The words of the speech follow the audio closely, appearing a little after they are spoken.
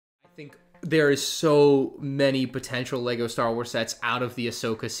think there is so many potential LEGO Star Wars sets out of the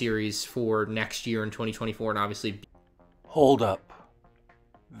Ahsoka series for next year in 2024, and obviously... Hold up.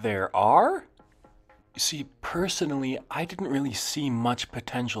 There are? You see, personally, I didn't really see much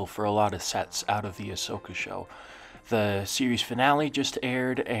potential for a lot of sets out of the Ahsoka show. The series finale just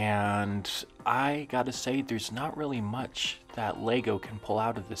aired, and I gotta say, there's not really much that LEGO can pull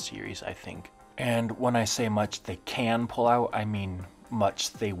out of the series, I think. And when I say much they can pull out, I mean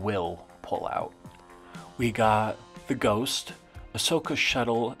much they will pull out. We got the Ghost, Ahsoka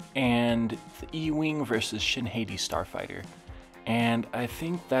Shuttle, and the E-Wing versus Shin Hades Starfighter. And I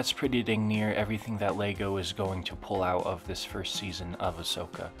think that's pretty dang near everything that LEGO is going to pull out of this first season of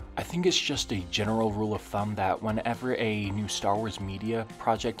Ahsoka. I think it's just a general rule of thumb that whenever a new Star Wars media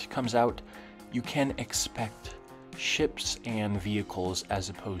project comes out, you can expect ships and vehicles as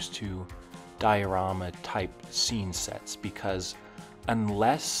opposed to diorama type scene sets, because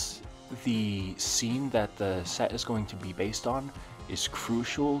unless the scene that the set is going to be based on is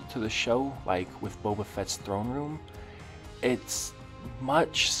crucial to the show, like with Boba Fett's throne room, it's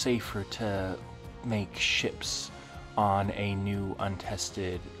much safer to make ships on a new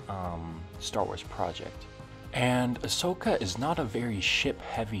untested Star Wars project. And Ahsoka is not a very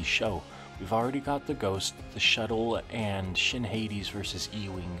ship-heavy show. We've already got the Ghost, the Shuttle, and Shin Hades versus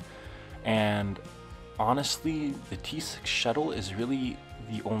E-Wing. And honestly, the T6 Shuttle is really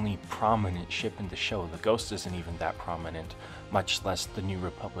the only prominent ship in the show. The Ghost isn't even that prominent, much less the New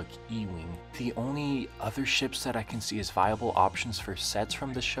Republic E-Wing. The only other ships that I can see as viable options for sets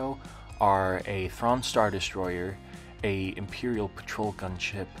from the show are a Thrawn Star Destroyer, a Imperial Patrol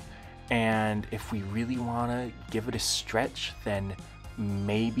Gunship, and if we really want to give it a stretch, then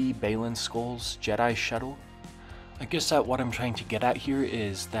maybe Baylan Skoll's Jedi Shuttle. I guess that what I'm trying to get at here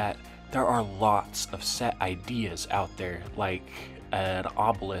is that there are lots of set ideas out there, like an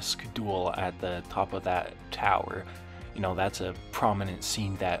obelisk duel at the top of that tower. You know, that's a prominent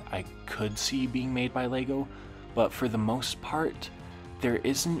scene that I could see being made by LEGO, but for the most part, there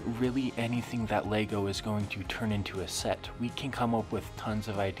isn't really anything that LEGO is going to turn into a set. We can come up with tons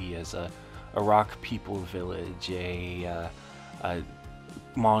of ideas, a rock people village, a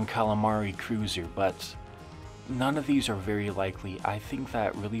Mon Calamari cruiser, but none of these are very likely. I think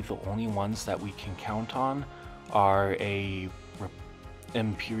that really the only ones that we can count on are a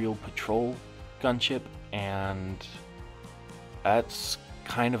Imperial Patrol gunship, and that's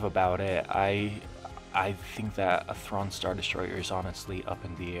kind of about it. I think that a Thrawn Star Destroyer is honestly up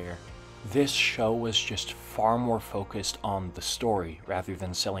in the air. This show was just far more focused on the story rather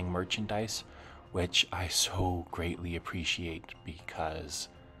than selling merchandise, which I so greatly appreciate because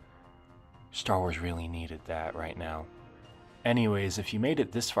Star Wars really needed that right now. Anyways, if you made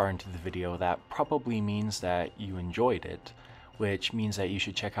it this far into the video, that probably means that you enjoyed it, which means that you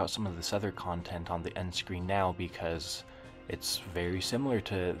should check out some of this other content on the end screen now, because it's very similar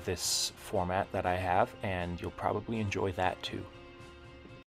to this format that I have, and you'll probably enjoy that too.